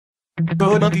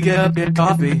Code monkey get up, get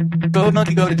coffee. Code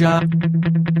monkey go to job.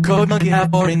 Code monkey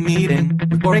have boring meeting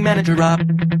with boring manager Rob.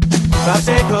 Rob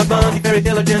say code monkey very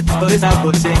diligent, but his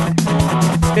output sink.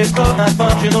 His code not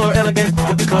functional or elegant.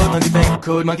 What the code monkey think?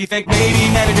 Code monkey think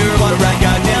maybe manager wanna write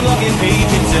goddamn login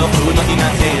page himself. Code monkey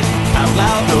not say it out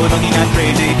loud. Code monkey not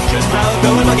crazy, just proud.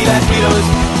 Code monkey like Cheetos.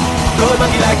 Code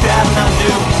monkey like that and Mountain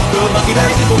Dew. Code monkey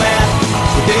very simple man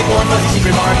with big warm fuzzy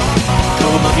secret mark.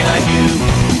 Code monkey like you.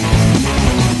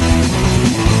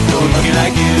 Code monkey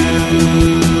like you.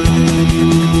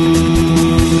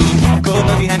 Code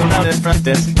monkey hang around at front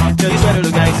desk till your sweater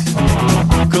look nice.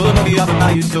 Code monkey offer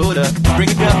buy you soda, bring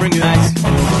it down, bring you ice.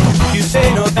 You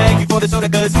say no thank you for the soda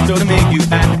cause soda make you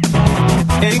fat.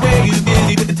 Anyway you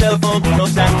busy with the telephone, no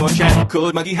time for chat.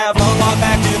 Code monkey have long walk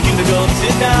back to the cubicle.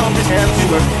 Sit down, his hands to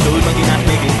work. Code monkey not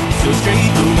making so straight.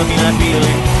 Code monkey not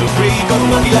feeling so free. Code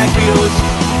monkey like Cheetos.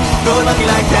 Code monkey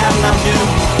like that and Mountain Dew.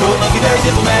 Code monkey very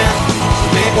simple man.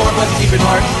 Big warm fuzzy secret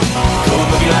heart. Code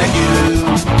monkey like you.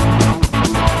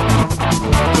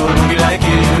 Code monkey like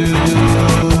you.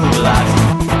 A lot.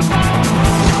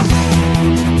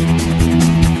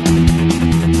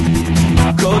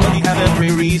 Code monkey have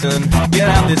every reason. Get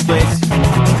out this place.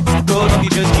 Code monkey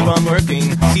just keep on working.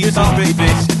 See your soft pretty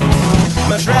face.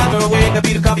 Much rather wake up,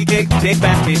 eat a coffee cake, take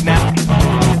bath, take nap.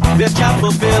 This job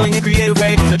fulfilling in creative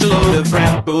way, such a load of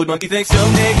crap. Code monkey thinks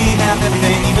someday he have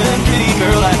everything, even pretty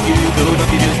girl like you. Code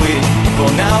monkey just waiting for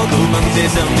now. Code monkey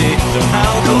says someday,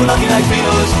 somehow. Code monkey like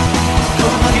Cheetos.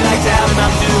 Code monkey like Sal and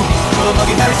Mountain Dew. Code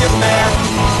monkey very simple man,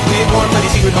 big warm fuzzy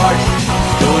secret heart.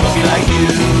 Code monkey like you.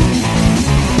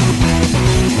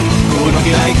 Code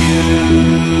monkey like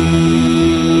you.